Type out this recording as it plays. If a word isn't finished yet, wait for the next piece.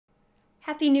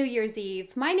Happy New Year's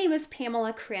Eve. My name is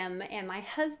Pamela Krim, and my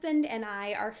husband and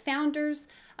I are founders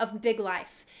of Big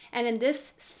Life. And in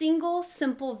this single,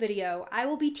 simple video, I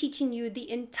will be teaching you the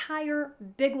entire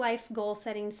Big Life goal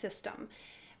setting system.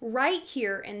 Right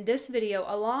here in this video,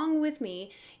 along with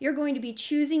me, you're going to be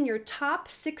choosing your top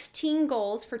 16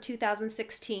 goals for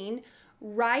 2016,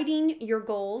 writing your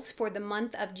goals for the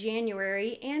month of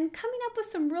January, and coming up with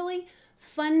some really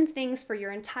fun things for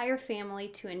your entire family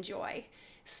to enjoy.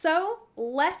 So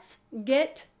let's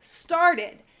get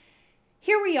started.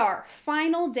 Here we are,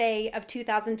 final day of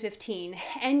 2015,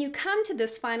 and you come to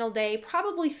this final day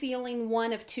probably feeling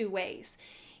one of two ways.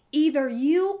 Either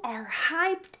you are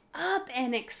hyped up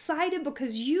and excited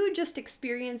because you just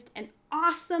experienced an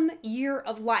awesome year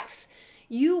of life.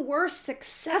 You were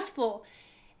successful,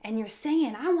 and you're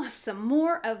saying, I want some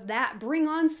more of that. Bring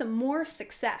on some more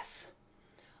success.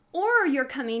 Or you're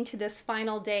coming to this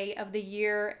final day of the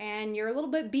year and you're a little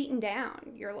bit beaten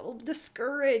down. You're a little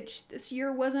discouraged. This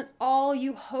year wasn't all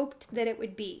you hoped that it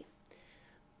would be.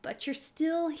 But you're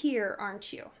still here,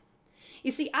 aren't you?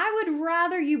 You see, I would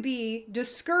rather you be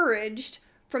discouraged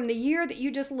from the year that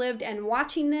you just lived and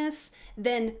watching this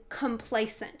than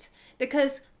complacent.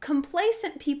 Because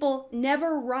complacent people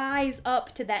never rise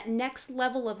up to that next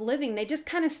level of living. They just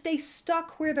kind of stay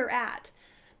stuck where they're at.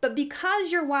 But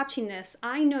because you're watching this,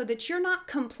 I know that you're not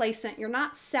complacent, you're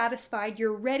not satisfied,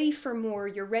 you're ready for more,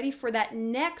 you're ready for that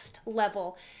next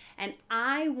level, and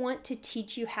I want to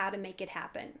teach you how to make it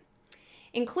happen.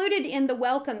 Included in the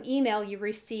welcome email you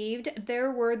received,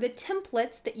 there were the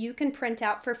templates that you can print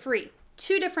out for free.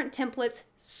 2 different templates,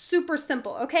 super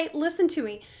simple, okay? Listen to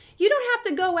me. You don't have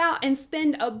to go out and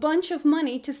spend a bunch of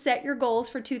money to set your goals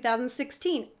for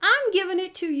 2016. I'm giving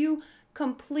it to you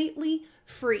completely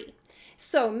free.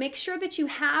 So make sure that you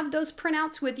have those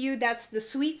printouts with you. That's the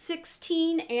Sweet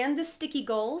 16 and the sticky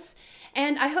goals.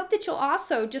 And I hope that you'll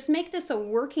also just make this a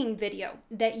working video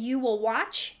that you will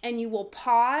watch and you will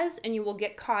pause and you will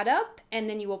get caught up and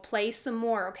then you will play some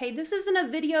more, okay? This isn't a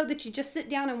video that you just sit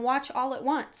down and watch all at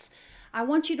once. I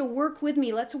want you to work with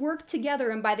me. Let's work together.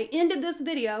 And by the end of this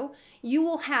video, you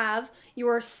will have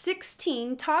your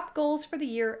 16 top goals for the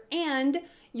year and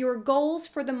your goals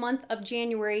for the month of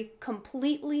January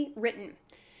completely written.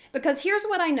 Because here's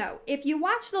what I know. If you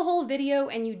watch the whole video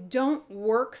and you don't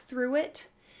work through it,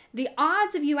 the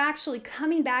odds of you actually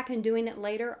coming back and doing it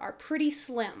later are pretty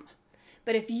slim.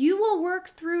 But if you will work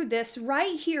through this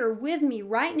right here with me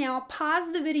right now,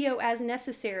 pause the video as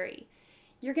necessary,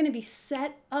 you're going to be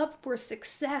set up for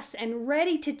success and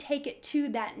ready to take it to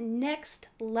that next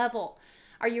level.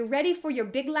 Are you ready for your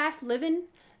big life living?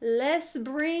 Let's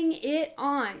bring it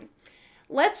on.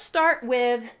 Let's start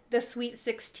with the Sweet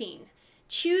 16.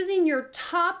 Choosing your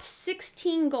top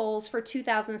 16 goals for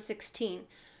 2016.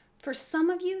 For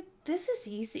some of you, this is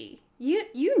easy.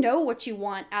 You know what you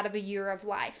want out of a year of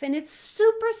life, and it's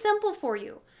super simple for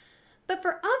you. But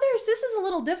for others, this is a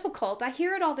little difficult. I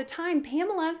hear it all the time.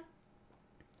 Pamela,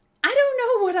 I don't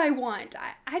know what I want.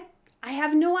 I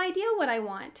have no idea what I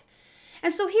want.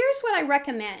 And so here's what I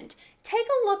recommend. Take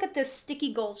a look at this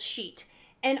sticky goals sheet.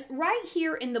 And right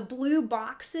here in the blue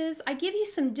boxes, I give you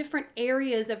some different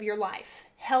areas of your life.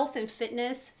 Health and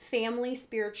fitness, family,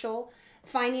 spiritual,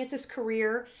 finances,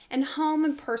 career, and home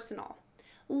and personal.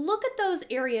 Look at those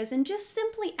areas and just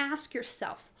simply ask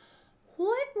yourself,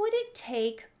 what would it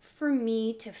take for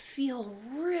me to feel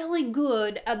really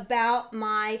good about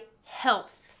my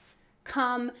health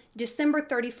come December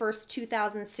 31st,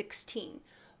 2016?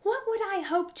 What would I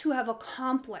hope to have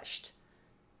accomplished?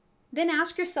 Then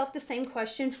ask yourself the same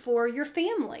question for your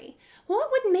family.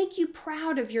 What would make you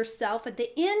proud of yourself at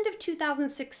the end of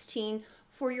 2016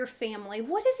 for your family?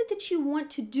 What is it that you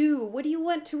want to do? What do you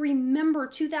want to remember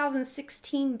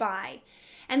 2016 by?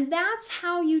 And that's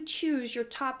how you choose your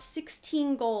top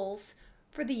 16 goals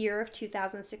for the year of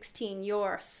 2016,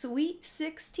 your Sweet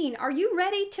 16. Are you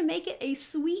ready to make it a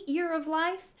sweet year of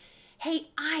life? Hey,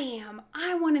 I am.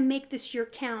 I want to make this year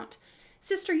count.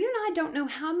 Sister, you and I don't know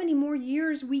how many more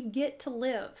years we get to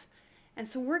live. And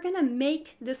so we're going to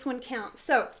make this one count.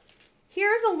 So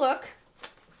here's a look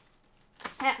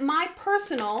at my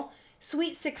personal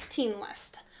Sweet 16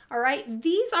 list. All right,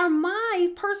 these are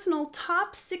my personal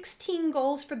top 16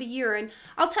 goals for the year. And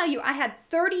I'll tell you, I had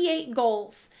 38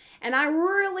 goals. And I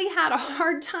really had a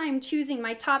hard time choosing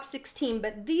my top 16.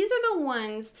 But these are the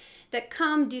ones that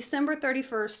come December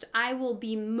 31st, I will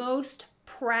be most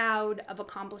proud of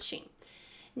accomplishing.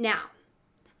 Now,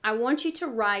 I want you to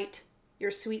write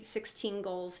your Sweet 16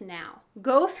 goals now.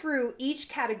 Go through each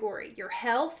category, your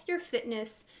health, your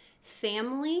fitness,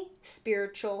 family,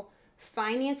 spiritual,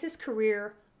 finances,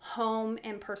 career, home,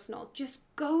 and personal.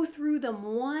 Just go through them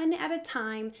one at a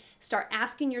time. Start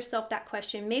asking yourself that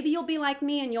question. Maybe you'll be like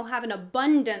me and you'll have an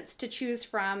abundance to choose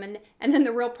from, and then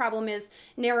the real problem is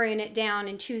narrowing it down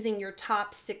and choosing your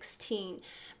top 16.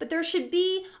 But there should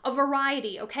be a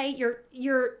variety, okay?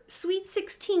 Your Sweet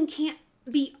 16 can't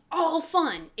be all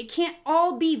fun. It can't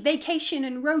all be vacation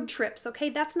and road trips, okay?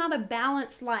 That's not a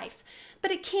balanced life. But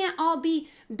it can't all be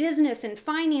business and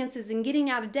finances and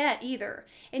getting out of debt either.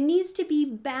 It needs to be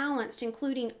balanced,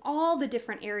 including all the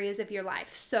different areas of your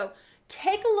life. So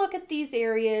take a look at these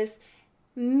areas.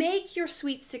 Make your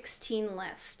Sweet 16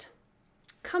 list.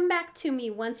 Come back to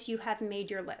me once you have made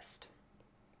your list.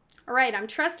 All right, I'm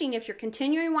trusting if you're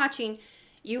continuing watching,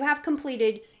 you have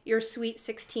completed your Sweet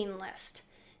 16 list.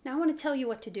 Now I want to tell you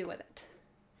what to do with it.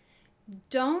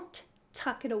 Don't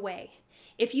tuck it away.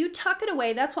 If you tuck it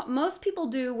away, that's what most people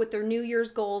do with their New Year's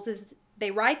goals, is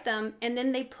they write them and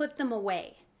then they put them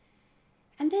away.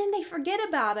 And then they forget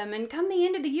about them, and come the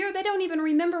end of the year, they don't even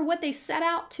remember what they set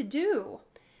out to do.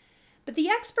 But the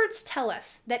experts tell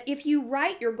us that if you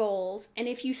write your goals and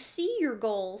if you see your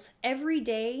goals every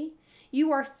day,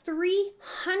 you are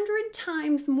 300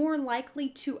 times more likely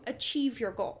to achieve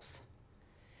your goals.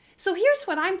 So here's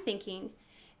what I'm thinking.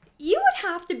 You would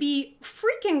have to be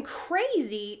freaking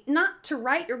crazy not to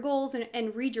write your goals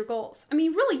and read your goals. I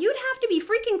mean, really, you'd have to be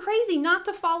freaking crazy not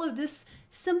to follow this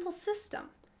simple system.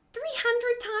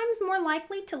 300 times more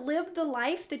likely to live the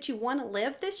life that you want to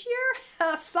live this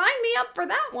year? Sign me up for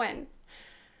that one.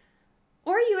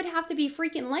 Or you would have to be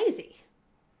freaking lazy.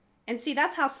 And see,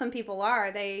 that's how some people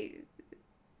are.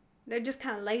 They're just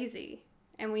kind of lazy.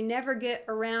 And we never get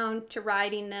around to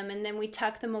writing them, and then we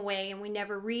tuck them away and we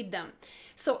never read them.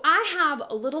 So I have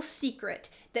a little secret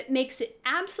that makes it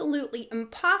absolutely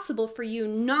impossible for you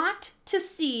not to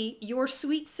see your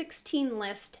Sweet 16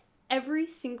 list every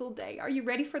single day. Are you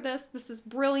ready for this? This is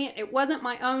brilliant. It wasn't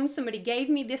my own. Somebody gave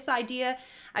me this idea.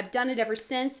 I've done it ever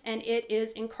since, and it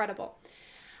is incredible.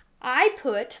 I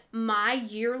put my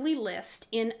yearly list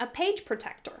in a page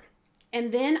protector.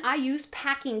 And then I use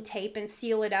packing tape and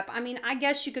seal it up. I mean, I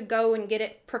guess you could go and get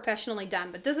it professionally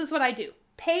done, but this is what I do.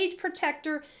 Page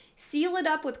protector, seal it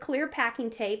up with clear packing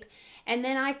tape, and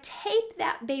then I tape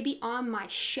that baby on my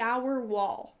shower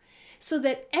wall so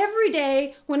that every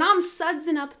day when I'm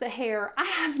sudsing up the hair, I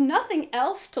have nothing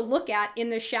else to look at in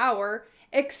the shower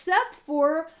except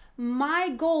for my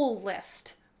goal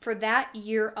list for that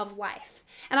year of life.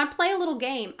 And I play a little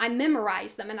game. I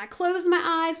memorize them, and I close my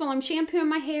eyes while I'm shampooing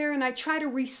my hair, and I try to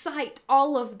recite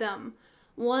all of them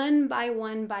one by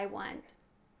one by one.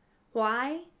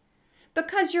 Why?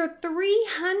 Because you're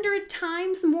 300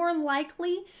 times more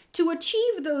likely to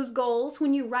achieve those goals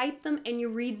when you write them and you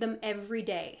read them every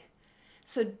day.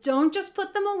 So don't just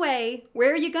put them away.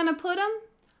 Where are you going to put them?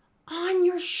 On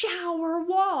your shower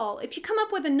wall. If you come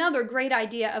up with another great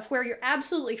idea of where you're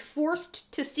absolutely forced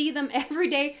to see them every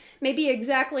day, maybe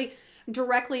exactly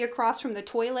directly across from the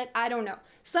toilet, I don't know.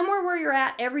 Somewhere where you're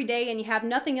at every day and you have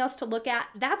nothing else to look at,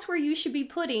 that's where you should be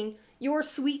putting your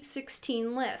Sweet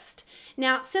 16 list.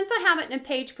 Now, since I have it in a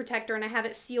page protector and I have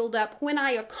it sealed up, when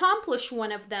I accomplish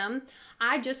one of them,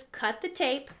 I just cut the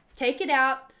tape, take it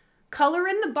out, color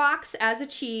in the box as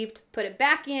achieved, put it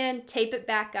back in, tape it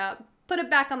back up, put it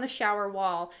back on the shower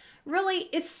wall. Really,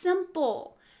 it's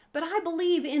simple, but I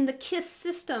believe in the KISS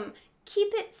system.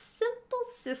 Keep it simple,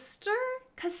 sister,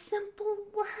 because simple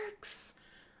works.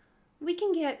 We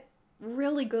can get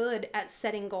really good at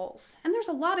setting goals, and there's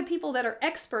a lot of people that are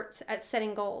experts at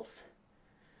setting goals.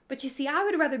 But you see, I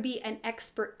would rather be an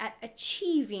expert at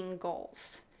achieving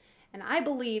goals, and I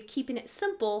believe keeping it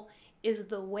simple is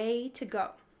the way to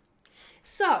go.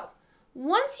 So,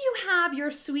 once you have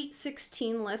your Sweet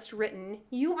 16 list written,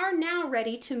 you are now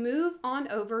ready to move on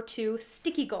over to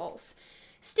Sticky Goals.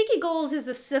 Sticky Goals is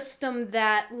a system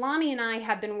that Lonnie and I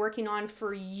have been working on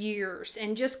for years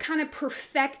and just kind of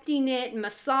perfecting it,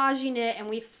 massaging it, and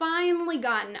we've finally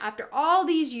gotten, after all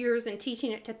these years and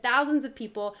teaching it to thousands of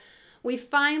people, we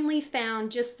finally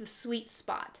found just the sweet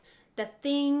spot, the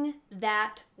thing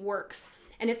that works.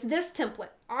 And it's this template,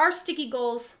 our Sticky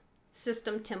Goals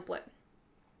system template.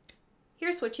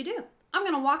 Here's what you do. I'm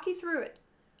going to walk you through it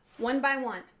one by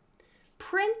one.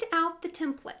 Print out the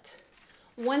template.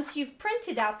 Once you've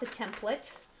printed out the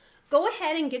template, go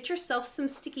ahead and get yourself some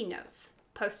sticky notes.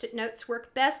 Post-it notes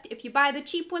work best. If you buy the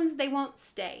cheap ones, they won't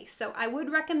stay. So I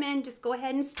would recommend just go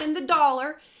ahead and spend the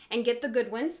 $1 and get the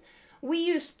good ones. We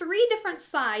use 3 different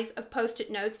sizes of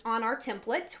Post-it notes on our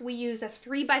template. We use a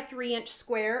 3 by 3 inch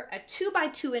square, a 2 by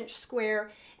 2 inch square,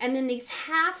 and then these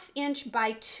 1/2 inch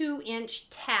by 2 inch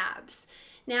tabs.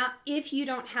 Now, if you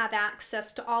don't have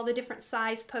access to all the different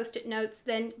size Post-it notes,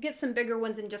 then get some bigger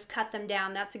ones and just cut them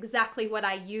down. That's exactly what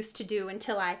I used to do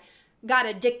until I got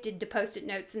addicted to Post-it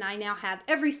notes, and I now have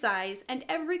every size and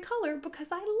every color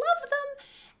because I love them.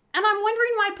 And I'm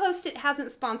wondering why Post-it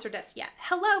hasn't sponsored us yet.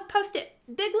 Hello, Post-it.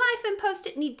 Big Life and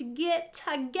Post-it need to get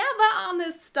together on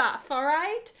this stuff, all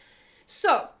right?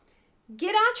 So,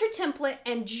 get out your template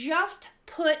and just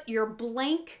put your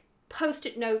blank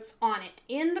Post-it notes on it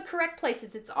in the correct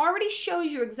places. It already shows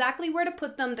you exactly where to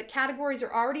put them. The categories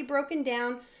are already broken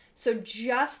down, so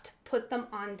just put them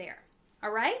on there,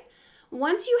 all right?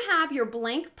 Once you have your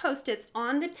blank Post-its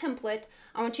on the template,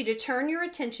 I want you to turn your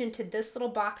attention to this little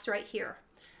box right here.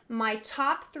 My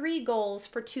top 3 goals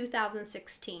for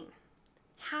 2016.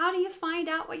 How do you find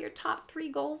out what your top 3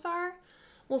 goals are?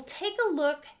 Well, take a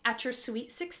look at your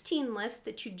Sweet 16 list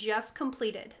that you just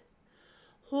completed.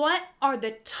 What are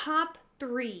the top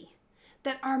 3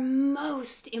 that are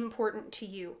most important to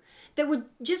you, that would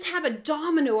just have a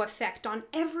domino effect on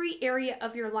every area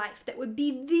of your life, that would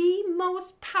be the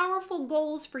most powerful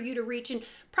goals for you to reach, and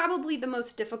probably the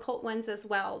most difficult ones as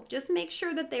well? Just make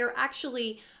sure that they are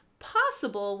actually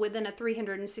possible within a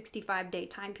 365-day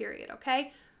time period,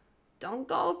 okay? Don't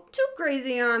go too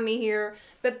crazy on me here,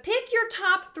 but pick your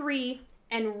top 3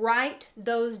 and write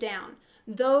those down.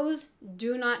 Those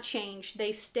do not change.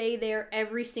 They stay there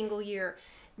every single year,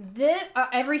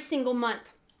 every single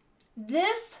month.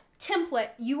 This template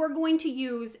you are going to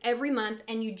use every month,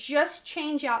 and you just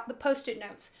change out the Post-it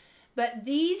notes. But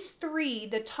these 3,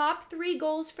 the top 3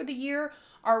 goals for the year,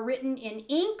 are written in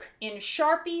ink, in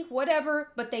Sharpie,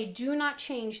 whatever, but they do not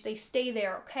change. They stay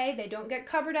there, okay? They don't get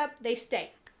covered up, they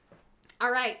stay.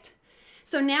 All right,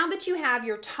 so now that you have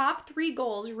your top 3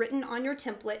 goals written on your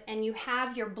template and you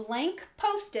have your blank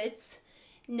Post-its,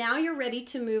 now you're ready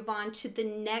to move on to the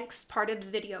next part of the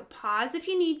video. Pause if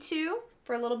you need to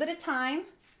for a little bit of time.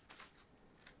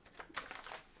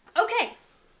 Okay,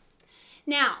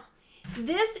 now,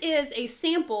 this is a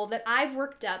sample that I've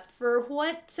worked up for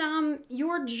what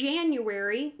your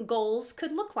January goals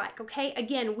could look like, okay?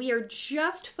 Again, we are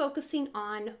just focusing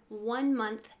on 1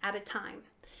 month at a time.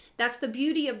 That's the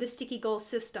beauty of the Sticky Goals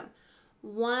system.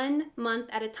 1 month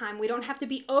at a time. We don't have to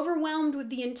be overwhelmed with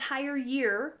the entire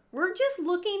year. We're just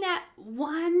looking at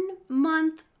 1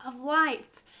 month of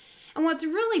life. And what's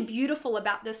really beautiful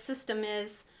about this system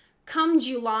is come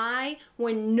July,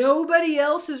 when nobody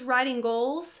else is writing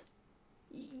goals,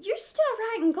 you're still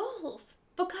writing goals,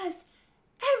 because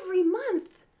every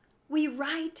month we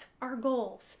write our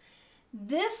goals.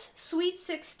 This Sweet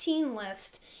 16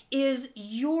 list is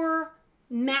your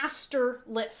master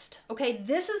list, okay?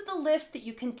 This is the list that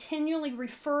you continually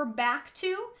refer back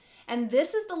to, and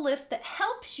this is the list that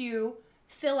helps you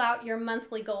fill out your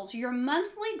monthly goals. Your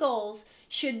monthly goals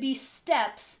should be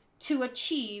steps to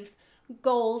achieve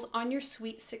goals on your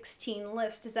Sweet 16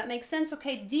 list. Does that make sense?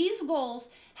 Okay, these goals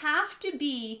have to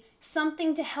be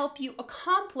something to help you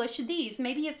accomplish these.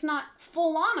 Maybe it's not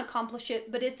full on accomplish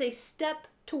it, but it's a step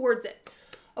towards it.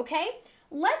 Okay,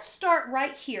 let's start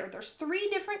right here. There's 3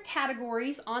 different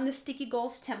categories on the Sticky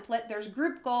Goals template. There's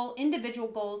group goal, individual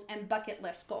goals, and bucket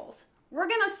list goals. We're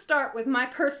gonna start with my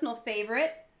personal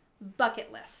favorite,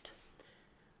 bucket list.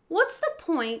 What's the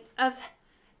point of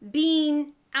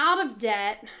being out of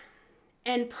debt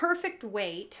and perfect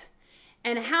weight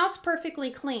and a house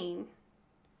perfectly clean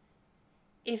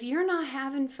if you're not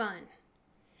having fun?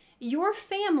 Your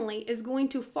family is going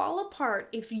to fall apart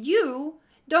if you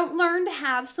don't learn to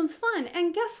have some fun.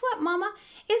 And guess what, Mama?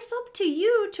 It's up to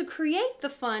you to create the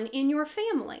fun in your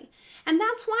family. And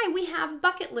that's why we have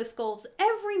bucket list goals.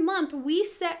 Every month we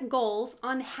set goals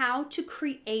on how to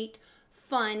create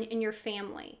fun in your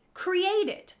family. Create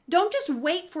it. Don't just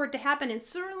wait for it to happen, and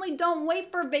certainly don't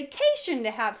wait for vacation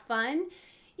to have fun.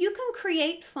 You can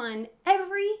create fun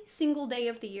every single day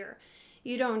of the year.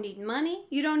 You don't need money.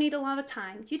 You don't need a lot of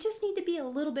time. You just need to be a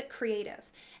little bit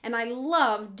creative. And I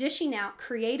love dishing out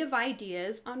creative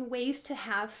ideas on ways to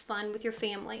have fun with your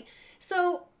family.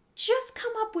 So just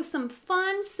come up with some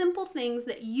fun, simple things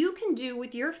that you can do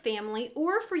with your family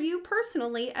or for you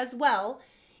personally as well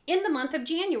in the month of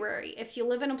January. If you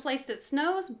live in a place that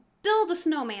snows, build a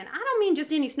snowman. I don't mean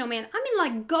just any snowman. I mean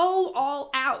like go all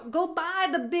out. Go buy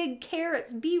the big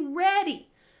carrots. Be ready.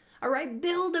 All right,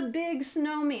 build a big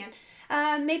snowman.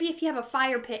 Maybe if you have a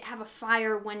fire pit, have a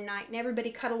fire one night and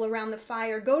everybody cuddle around the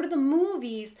fire. Go to the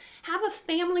movies. Have a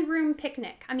family room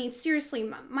picnic. I mean, seriously,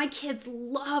 my kids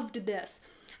loved this.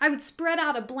 I would spread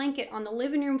out a blanket on the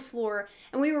living room floor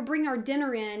and we would bring our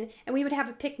dinner in and we would have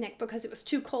a picnic because it was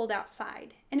too cold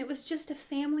outside. And it was just a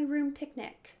family room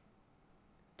picnic.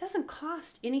 It doesn't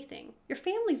cost anything. Your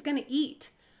family's gonna eat.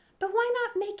 But why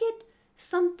not make it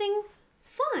something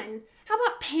fun? How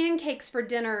about pancakes for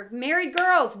dinner? Married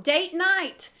girls, date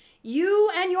night. You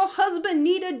and your husband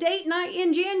need a date night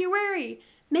in January.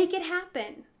 Make it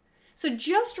happen. So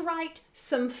just write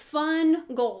some fun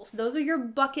goals. Those are your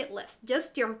bucket list.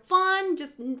 Just your fun,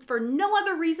 just for no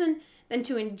other reason than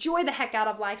to enjoy the heck out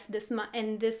of life this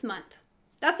month.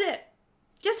 That's it.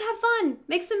 Just have fun.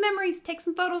 Make some memories. Take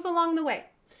some photos along the way.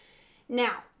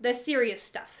 Now, the serious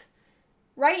stuff.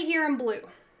 Right here in blue,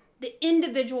 the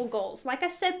individual goals. Like I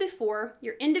said before,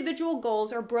 your individual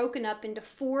goals are broken up into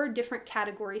 4 different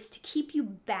categories to keep you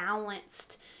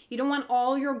balanced. You don't want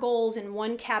all your goals in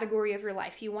one category of your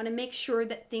life. You want to make sure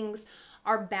that things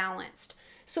are balanced.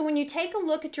 So when you take a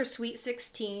look at your Sweet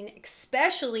 16,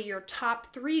 especially your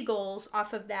top 3 goals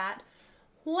off of that,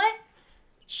 what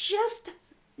just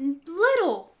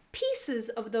little pieces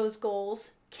of those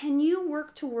goals can you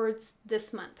work towards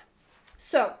this month?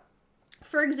 So,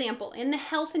 for example, in the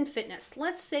health and fitness,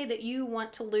 let's say that you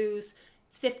want to lose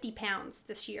 50 pounds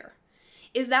this year.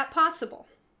 Is that possible?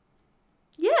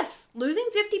 Yes, losing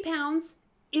 50 pounds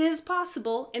is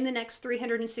possible in the next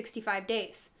 365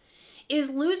 days. Is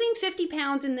losing 50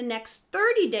 pounds in the next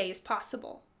 30 days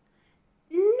possible?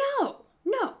 No.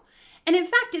 And in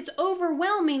fact, it's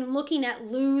overwhelming looking at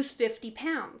lose 50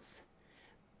 pounds.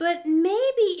 But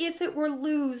maybe if it were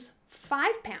lose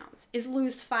 5 pounds, is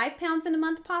lose 5 pounds in a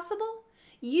month possible?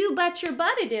 You bet your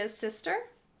butt it is, sister.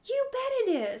 You bet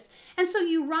it is. And so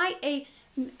you write a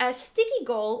sticky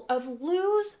goal of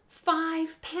lose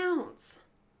 5 pounds.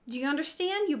 Do you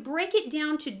understand? You break it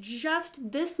down to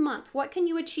just this month. What can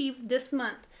you achieve this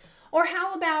month? Or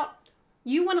how about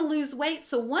you want to lose weight?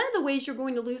 So one of the ways you're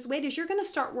going to lose weight is you're going to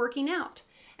start working out.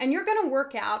 And you're going to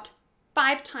work out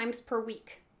 5 times per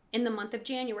week in the month of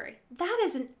January. That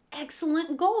is an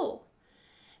excellent goal.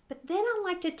 But then I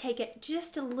like to take it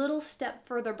just a little step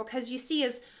further, because you see,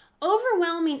 as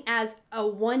overwhelming as a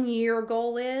 1-year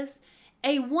goal is,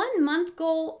 a 1-month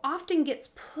goal often gets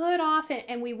put off,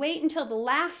 and we wait until the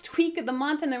last week of the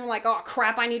month, and then we're like, oh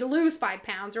crap, I need to lose 5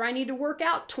 pounds, or I need to work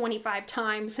out 25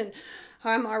 times, and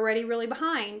I'm already really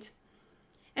behind.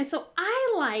 And so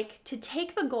I like to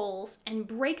take the goals and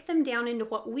break them down into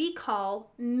what we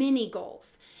call mini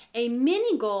goals. A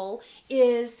mini goal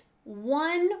is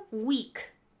 1 week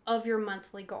of your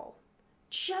monthly goal.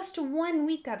 Just 1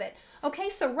 week of it. Okay,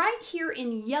 so right here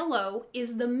in yellow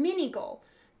is the mini goal.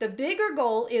 The bigger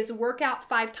goal is work out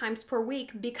 5 times per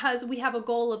week, because we have a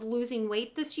goal of losing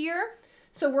weight this year.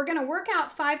 So we're going to work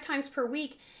out 5 times per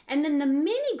week. And then the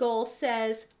mini goal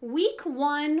says week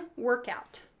 1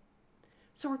 workout.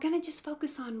 So we're going to just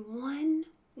focus on 1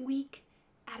 week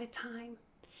at a time.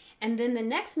 And then the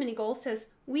next mini goal says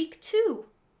week 2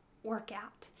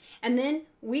 workout. And then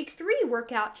week 3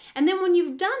 workout. And then when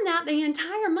you've done that the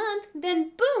entire month,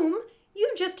 then boom,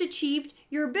 you just achieved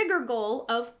your bigger goal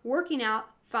of working out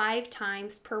 5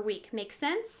 times per week. Make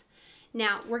sense?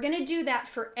 Now, we're going to do that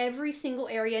for every single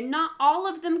area. Not all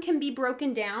of them can be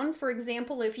broken down. For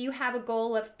example, if you have a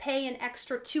goal of pay an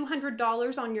extra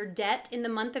 $200 on your debt in the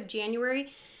month of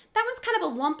January, that one's kind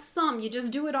of a lump sum. You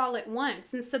just do it all at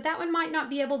once. And so that one might not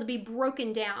be able to be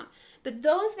broken down. But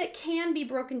those that can be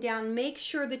broken down, make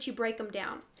sure that you break them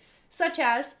down. Such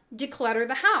as declutter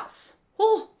the house.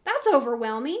 Oh, that's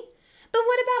overwhelming. But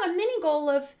what about a mini goal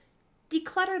of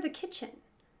declutter the kitchen?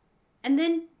 And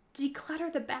then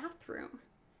declutter the bathroom,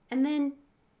 and then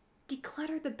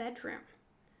declutter the bedroom.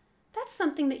 That's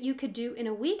something that you could do in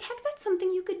a week. Heck, that's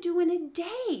something you could do in a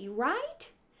day,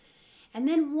 right? And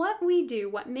then what we do,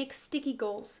 what makes sticky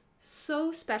goals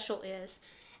so special is,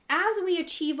 as we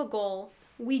achieve a goal,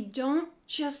 we don't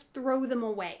just throw them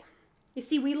away. You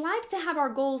see, we like to have our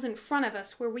goals in front of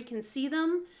us where we can see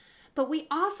them, but we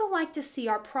also like to see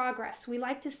our progress. We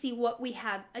like to see what we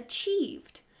have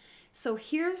achieved. So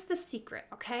here's the secret,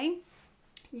 okay?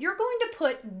 You're going to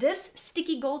put this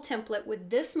sticky goal template with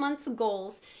this month's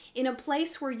goals in a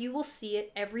place where you will see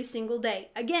it every single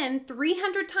day. Again,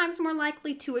 300 times more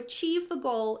likely to achieve the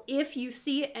goal if you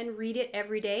see it and read it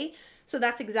every day. So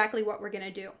that's exactly what we're going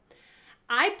to do.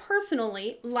 I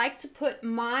personally like to put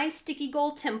my sticky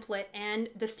goal template and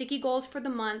the sticky goals for the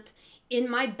month in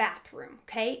my bathroom,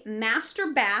 okay? Master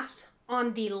bath.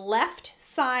 On the left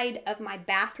side of my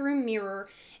bathroom mirror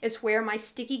is where my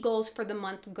sticky goals for the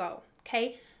month go,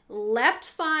 okay? Left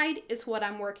side is what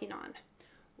I'm working on.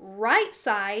 Right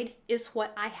side is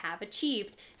what I have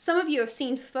achieved. Some of you have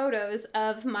seen photos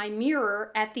of my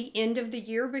mirror at the end of the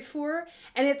year before,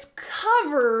 and it's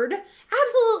covered,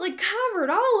 absolutely covered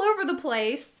all over the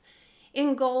place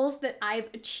in goals that I've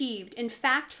achieved. In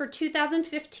fact, for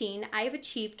 2015, I have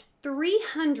achieved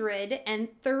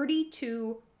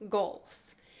 332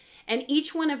 goals. And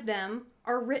each one of them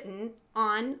are written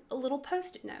on a little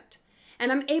Post-it note.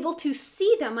 And I'm able to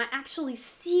see them. I actually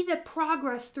see the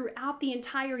progress throughout the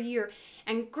entire year.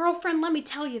 And girlfriend, let me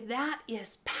tell you, that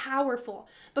is powerful.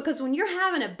 Because when you're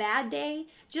having a bad day,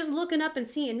 just looking up and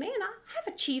seeing, man,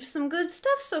 I've achieved some good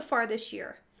stuff so far this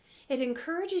year. It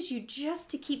encourages you just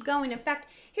to keep going. In fact,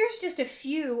 here's just a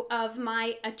few of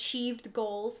my achieved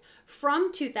goals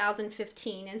from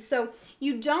 2015. And so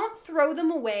you don't throw them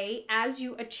away as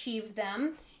you achieve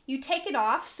them. You take it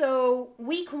off. So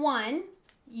week 1,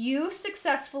 you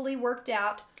successfully worked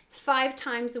out 5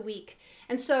 times a week.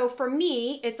 And so for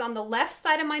me, it's on the left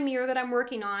side of my mirror that I'm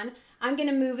working on. I'm going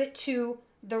to move it to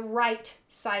the right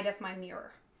side of my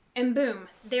mirror. And boom,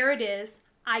 there it is.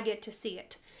 I get to see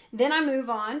it. Then I move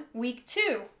on. Week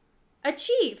 2,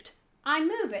 achieved. I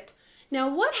move it.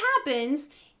 Now what happens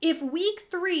if week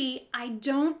 3, I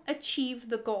don't achieve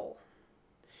the goal?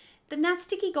 Then that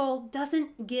sticky goal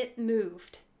doesn't get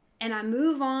moved. And I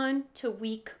move on to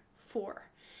week 4.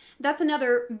 That's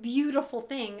another beautiful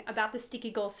thing about the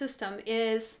sticky goal system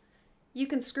is you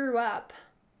can screw up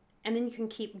and then you can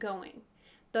keep going.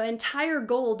 The entire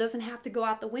goal doesn't have to go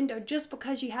out the window just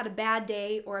because you had a bad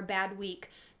day or a bad week.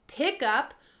 Pick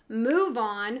up, move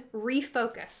on,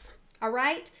 refocus. All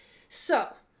right? So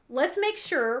let's make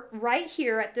sure right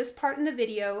here at this part in the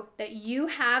video that you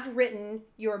have written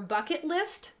your bucket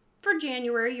list for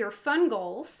January, your fun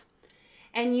goals,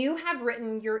 and you have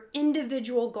written your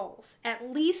individual goals,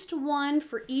 at least one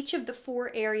for each of the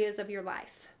 4 areas of your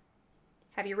life.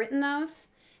 Have you written those?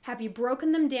 Have you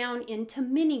broken them down into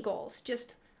mini goals,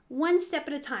 just one step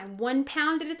at a time, 1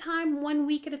 pound at a time, 1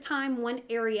 week at a time, 1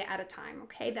 area at a time,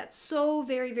 okay? That's so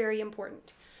very, very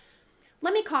important.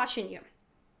 Let me caution you.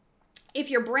 If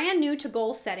you're brand new to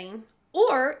goal setting,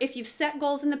 or if you've set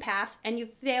goals in the past and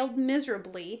you've failed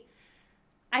miserably,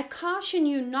 I caution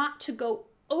you not to go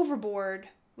overboard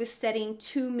with setting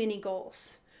too many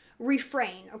goals.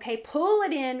 Refrain, okay? Pull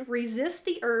it in, resist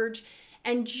the urge,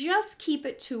 and just keep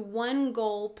it to 1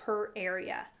 goal per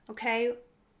area, okay?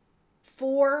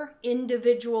 4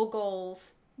 individual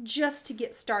goals just to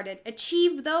get started.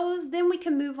 Achieve those, then we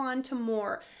can move on to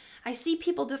more. I see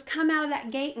people just come out of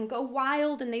that gate and go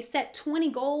wild and they set 20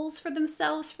 goals for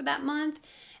themselves for that month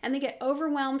and they get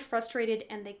overwhelmed, frustrated,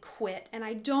 and they quit. And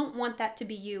I don't want that to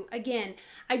be you. Again,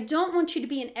 I don't want you to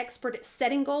be an expert at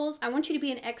setting goals. I want you to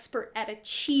be an expert at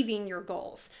achieving your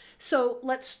goals. So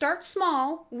let's start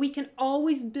small. We can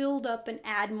always build up and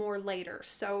add more later.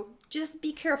 So just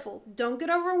be careful. Don't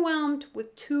get overwhelmed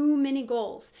with too many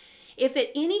goals. If at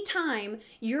any time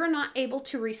you're not able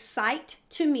to recite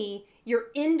to me your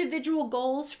individual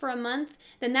goals for a month,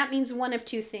 then that means one of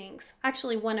 2 things.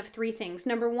 Actually, one of 3 things.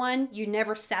 Number 1, you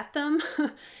never set them.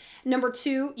 Number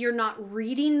 2, you're not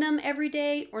reading them every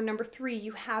day. Or number 3,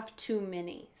 you have too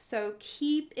many. So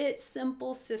keep it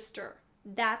simple, sister.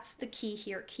 That's the key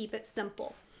here. Keep it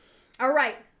simple. All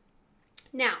right.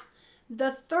 Now,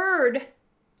 the 3rd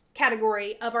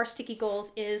category of our sticky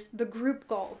goals is the group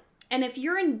goal. And if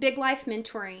you're in Big Life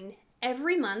Mentoring,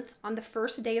 every month on the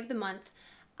first day of the month,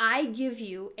 I give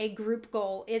you a group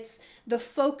goal. It's the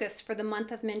focus for the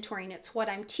month of mentoring. It's what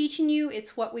I'm teaching you.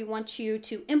 It's what we want you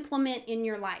to implement in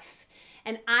your life.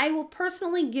 And I will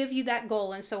personally give you that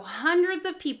goal. And so hundreds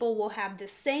of people will have the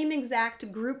same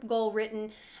exact group goal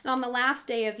written. And on the last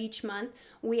day of each month,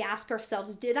 we ask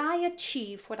ourselves, did I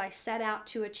achieve what I set out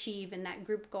to achieve in that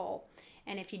group goal?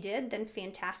 And if you did, then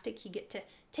fantastic. You get to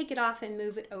take it off and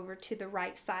move it over to the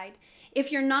right side.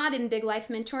 If you're not in Big Life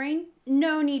Mentoring,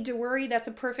 no need to worry. That's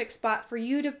a perfect spot for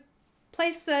you to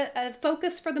place a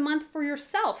focus for the month for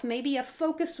yourself. Maybe a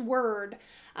focus word,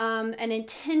 an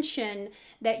intention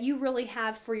that you really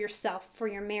have for yourself, for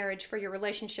your marriage, for your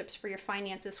relationships, for your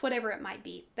finances, whatever it might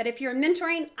be. But if you're in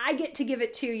mentoring, I get to give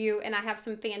it to you, and I have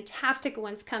some fantastic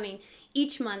ones coming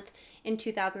each month in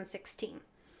 2016.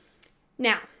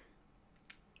 Now,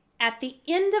 at the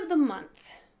end of the month,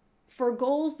 for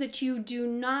goals that you do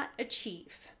not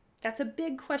achieve, that's a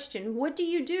big question. What do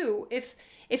you do if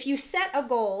you set a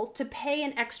goal to pay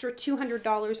an extra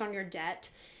 $200 on your debt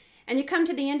and you come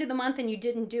to the end of the month and you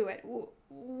didn't do it?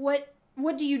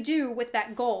 What do you do with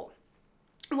that goal?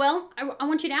 Well, I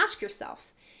want you to ask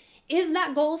yourself, is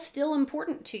that goal still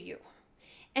important to you?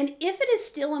 And if it is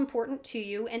still important to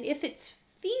you and if it's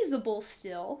feasible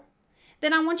still,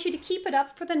 then I want you to keep it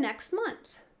up for the next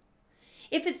month.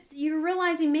 If you're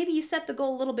realizing maybe you set the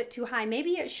goal a little bit too high,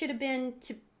 maybe it should have been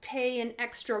to pay an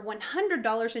extra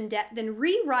 $100 in debt, then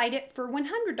rewrite it for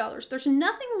 $100. There's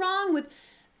nothing wrong with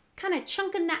kind of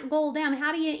chunking that goal down.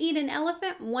 How do you eat an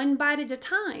elephant? 1 bite at a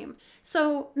time.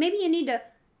 So maybe you need to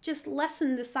just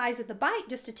lessen the size of the bite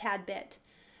just a tad bit.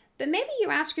 But maybe you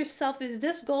ask yourself, is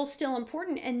this goal still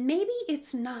important? And maybe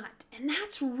it's not. And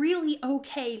that's really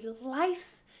okay.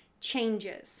 Life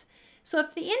changes. So if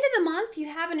at the end of the month you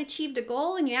haven't achieved a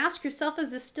goal and you ask yourself,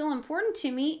 is this still important to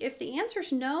me? If the answer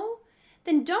is no,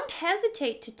 then don't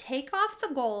hesitate to take off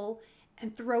the goal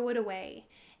and throw it away.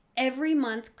 Every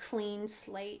month, clean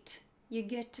slate. You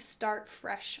get to start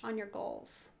fresh on your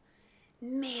goals.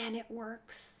 Man, it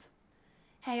works.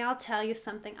 Hey, I'll tell you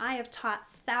something. I have taught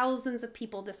thousands of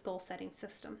people this goal setting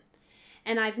system.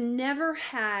 And I've never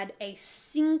had a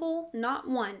single, not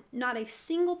one, not a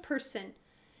single person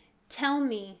tell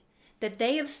me that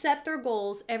they have set their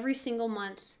goals every single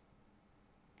month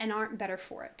and aren't better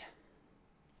for it.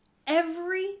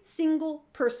 Every single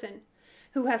person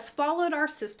who has followed our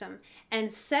system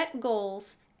and set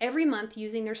goals every month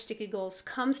using their sticky goals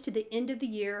comes to the end of the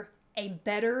year a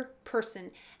better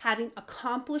person, having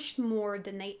accomplished more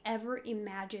than they ever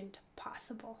imagined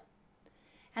possible.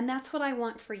 And that's what I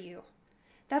want for you.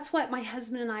 That's what my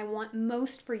husband and I want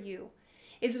most for you,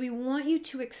 is we want you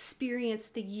to experience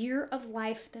the year of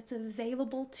life that's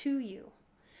available to you.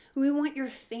 We want your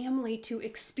family to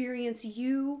experience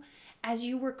you as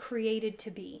you were created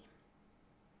to be.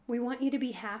 We want you to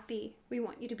be happy. We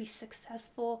want you to be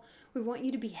successful. We want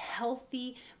you to be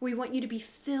healthy. We want you to be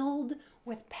filled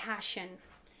with passion.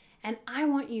 And I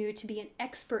want you to be an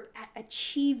expert at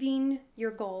achieving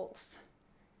your goals.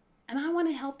 And I want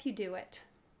to help you do it.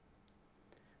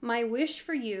 My wish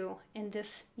for you in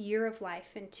this year of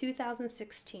life in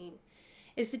 2016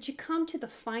 is that you come to the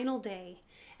final day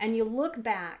and you look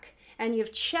back and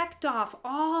you've checked off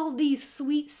all these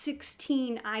sweet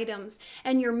 16 items,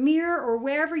 and your mirror or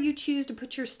wherever you choose to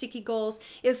put your sticky goals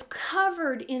is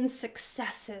covered in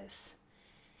successes.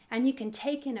 And you can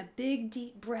take in a big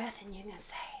deep breath and you can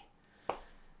say,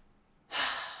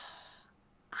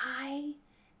 I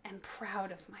am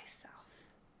proud of myself.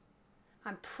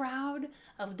 I'm proud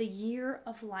of the year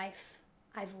of life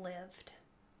I've lived.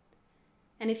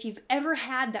 And if you've ever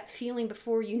had that feeling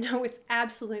before, you know it's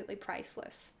absolutely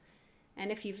priceless.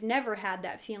 And if you've never had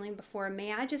that feeling before,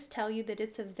 may I just tell you that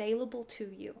it's available to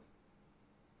you.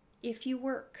 If you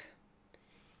work,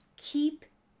 keep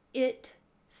it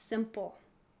simple.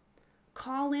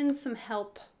 Call in some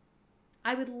help.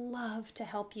 I would love to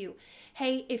help you.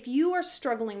 Hey, if you are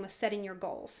struggling with setting your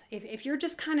goals, if you're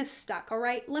just kind of stuck, all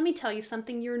right, let me tell you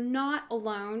something. You're not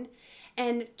alone.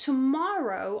 And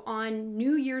tomorrow on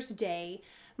New Year's Day,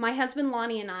 my husband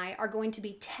Lonnie and I are going to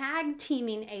be tag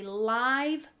teaming a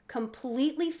live,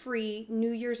 completely free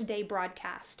New Year's Day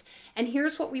broadcast. And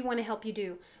here's what we want to help you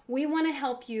do. We want to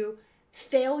help you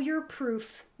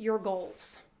failure-proof your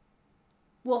goals.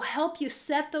 We'll help you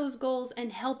set those goals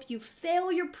and help you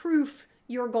failure-proof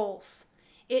your goals.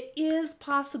 It is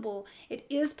possible. It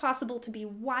is possible to be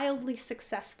wildly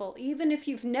successful, even if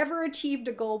you've never achieved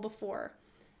a goal before.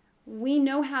 We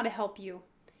know how to help you,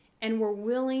 and we're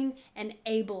willing and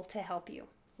able to help you.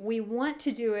 We want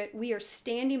to do it. We are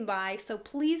standing by, so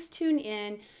please tune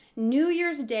in. New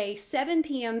Year's Day, 7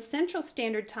 p.m. Central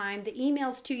Standard Time. The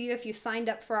emails to you, if you signed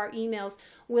up for our emails,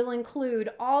 will include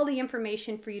all the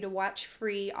information for you to watch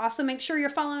free. Also, make sure you're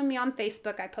following me on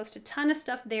Facebook. I post a ton of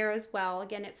stuff there as well.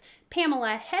 Again, it's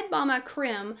Pamela Head Mama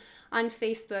Krim on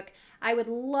Facebook. I would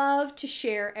love to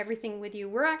share everything with you.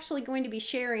 We're actually going to be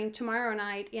sharing tomorrow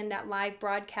night in that live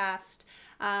broadcast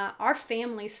our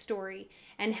family story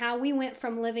and how we went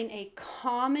from living a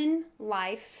common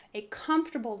life, a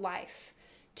comfortable life,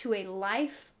 to a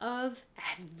life of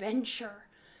adventure.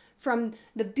 From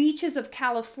the beaches of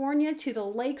California to the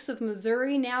lakes of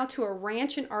Missouri, now to a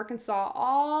ranch in Arkansas,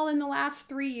 all in the last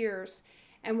 3 years.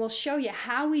 And we'll show you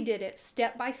how we did it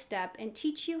step by step and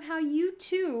teach you how you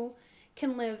too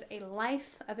can live a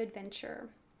life of adventure.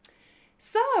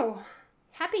 So,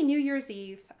 happy New Year's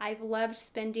Eve. I've loved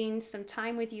spending some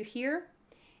time with you here,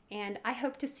 and I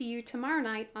hope to see you tomorrow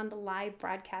night on the live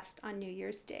broadcast on New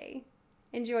Year's Day.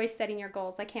 Enjoy setting your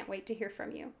goals. I can't wait to hear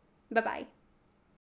from you. Bye-bye.